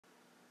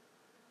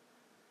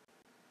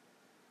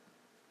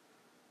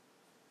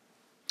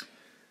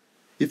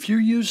If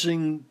you're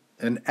using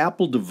an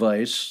Apple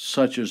device,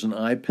 such as an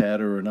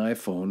iPad or an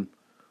iPhone,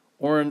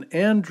 or an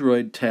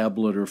Android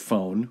tablet or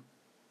phone,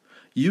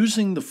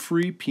 using the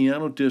free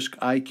PianoDisc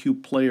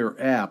IQ Player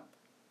app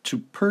to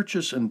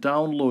purchase and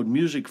download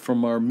music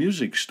from our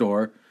music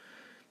store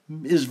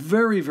is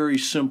very, very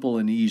simple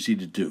and easy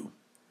to do.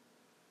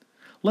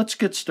 Let's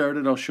get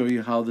started. I'll show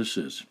you how this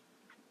is.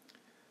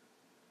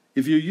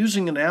 If you're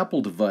using an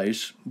Apple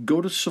device, go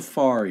to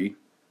Safari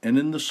and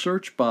in the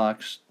search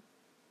box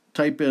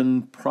type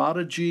in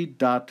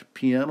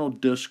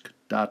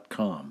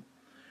prodigy.pianodisc.com.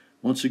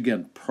 Once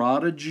again,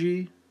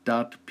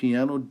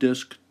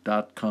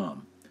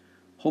 prodigy.pianodisc.com.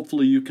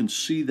 Hopefully you can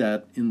see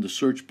that in the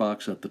search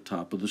box at the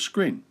top of the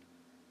screen.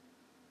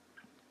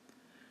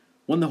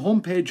 When the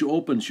home page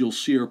opens, you'll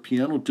see our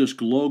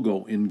PianoDisc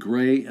logo in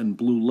gray and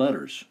blue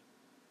letters.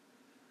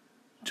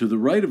 To the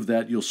right of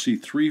that, you'll see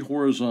 3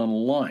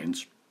 horizontal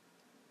lines.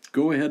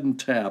 Go ahead and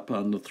tap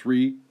on the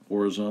 3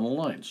 horizontal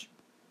lines.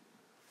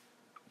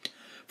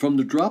 From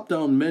the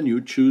drop-down menu,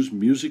 choose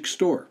Music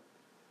Store.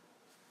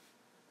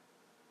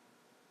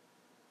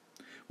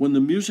 When the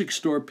Music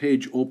Store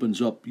page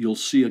opens up, you'll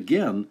see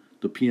again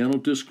the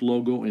PianoDisc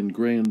logo in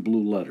gray and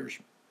blue letters.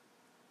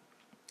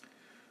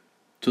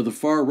 To the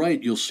far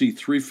right, you'll see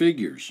 3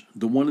 figures.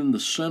 The one in the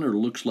center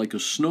looks like a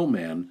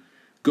snowman.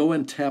 Go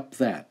and tap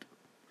that.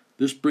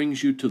 This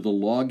brings you to the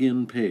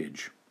login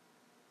page.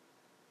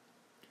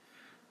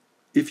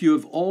 If you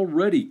have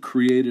already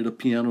created a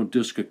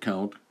PianoDisc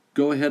account,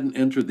 go ahead and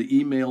enter the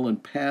email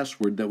and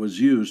password that was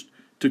used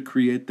to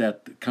create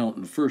that account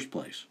in the first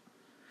place.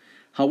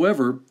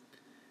 However,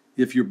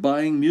 if you're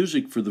buying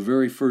music for the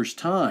very first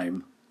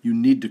time, you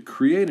need to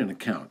create an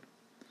account.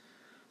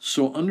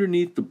 So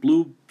underneath the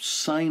blue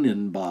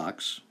sign-in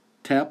box,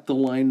 tap the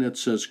line that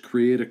says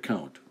Create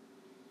Account.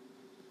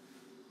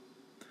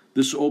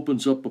 This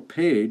opens up a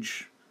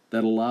page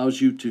that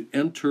allows you to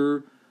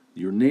enter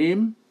your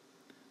name,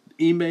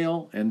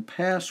 email, and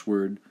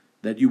password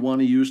that you want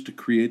to use to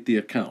create the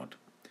account.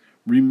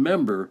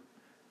 Remember,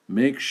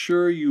 make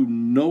sure you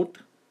note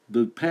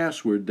the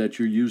password that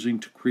you're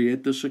using to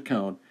create this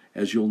account,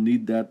 as you'll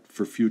need that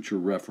for future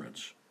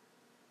reference.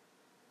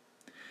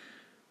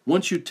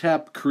 Once you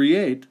tap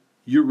Create,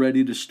 you're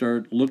ready to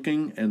start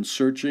looking and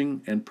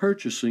searching and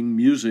purchasing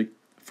music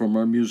from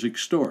our music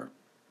store.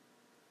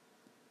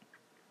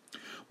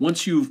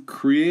 Once you've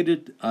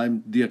created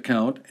the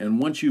account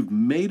and once you've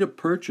made a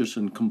purchase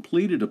and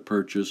completed a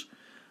purchase,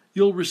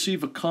 you'll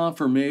receive a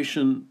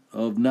confirmation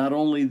of not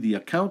only the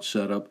account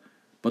setup,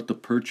 but the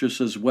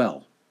purchase as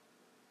well.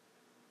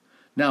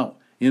 Now,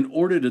 in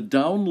order to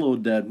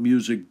download that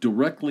music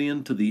directly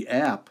into the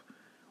app,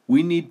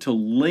 we need to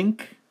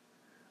link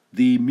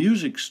the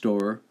music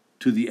store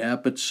to the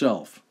app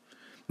itself.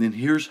 And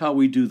here's how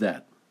we do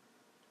that.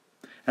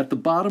 At the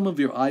bottom of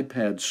your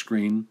iPad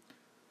screen,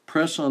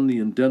 press on the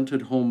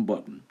indented home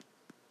button.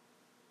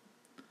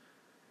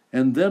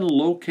 And then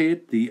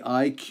locate the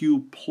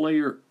IQ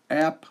Player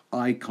app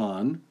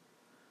icon.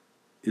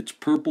 It's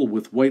purple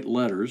with white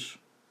letters.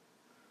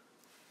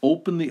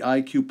 Open the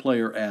IQ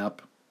Player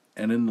app,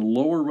 and in the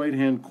lower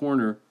right-hand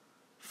corner,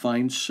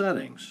 find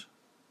Settings.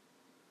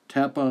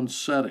 Tap on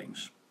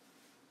Settings.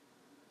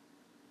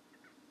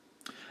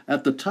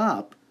 At the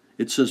top,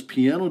 it says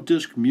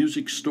PianoDisc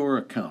Music Store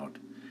Account,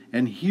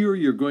 and here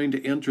you're going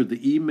to enter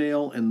the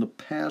email and the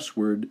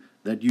password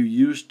that you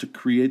used to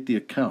create the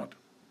account.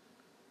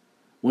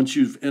 Once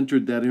you've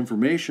entered that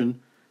information,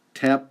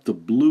 tap the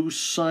blue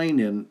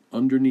sign-in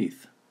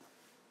underneath.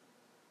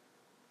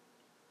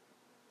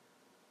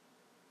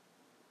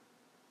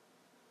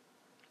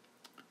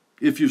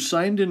 If you've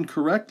signed in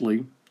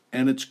correctly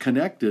and it's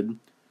connected,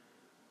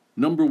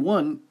 number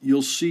 1,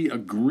 you'll see a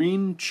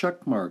green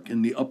check mark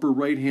in the upper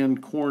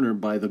right-hand corner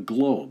by the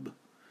globe.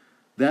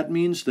 That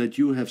means that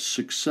you have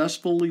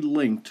successfully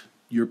linked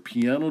your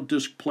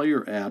PianoDisc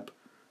Player app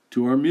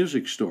to our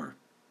music store.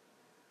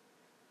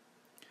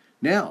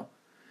 Now,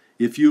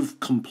 if you've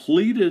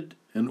completed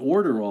an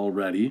order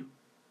already,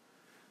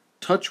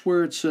 touch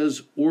where it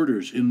says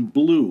Orders in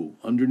blue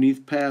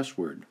underneath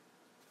Password.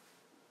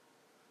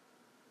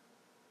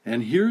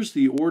 And here's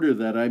the order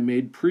that I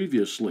made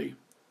previously.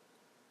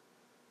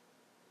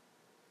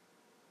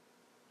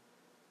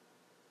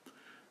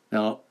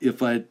 Now,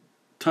 if I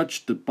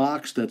touch the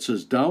box that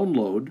says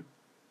Download,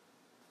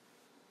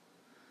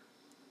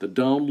 the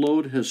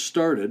download has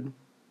started.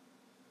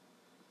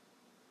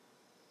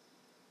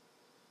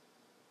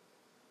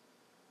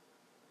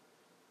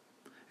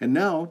 And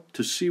now,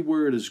 to see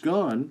where it has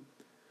gone,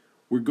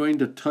 we're going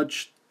to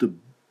touch the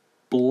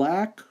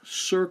black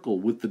circle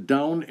with the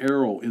down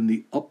arrow in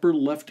the upper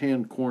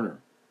left-hand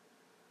corner.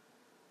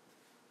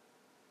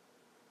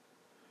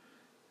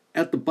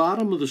 At the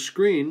bottom of the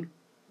screen,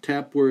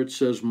 tap where it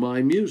says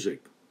My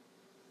Music.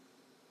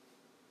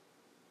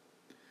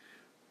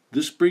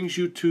 This brings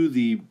you to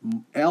the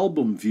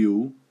album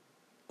view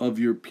of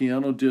your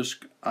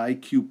PianoDisc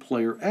IQ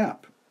Player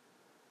app.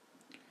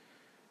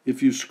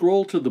 If you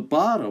scroll to the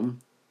bottom,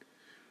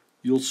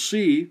 you'll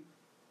see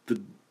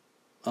the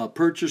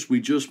purchase we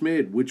just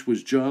made, which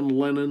was John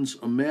Lennon's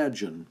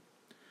Imagine.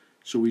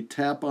 So we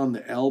tap on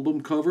the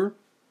album cover,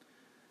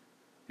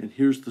 and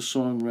here's the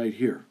song right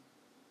here.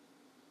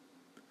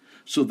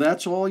 So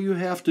that's all you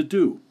have to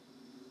do.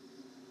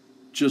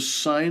 Just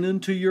sign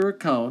into your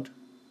account,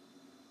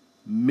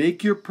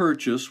 make your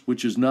purchase,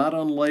 which is not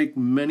unlike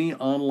many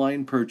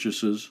online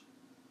purchases,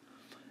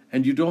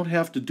 and you don't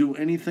have to do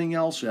anything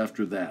else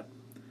after that.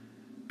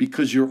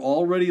 Because you're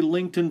already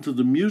linked into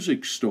the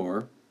music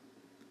store,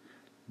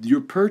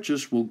 your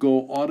purchase will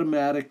go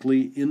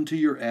automatically into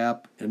your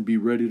app and be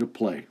ready to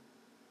play.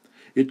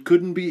 It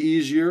couldn't be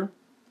easier.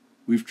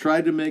 We've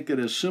tried to make it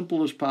as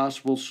simple as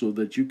possible so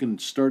that you can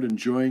start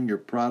enjoying your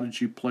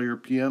Prodigy Player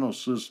piano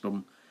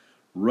system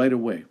right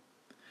away.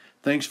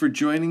 Thanks for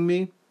joining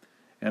me,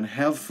 and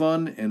have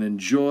fun and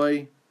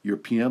enjoy your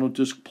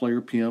PianoDisc Player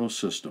piano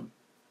system.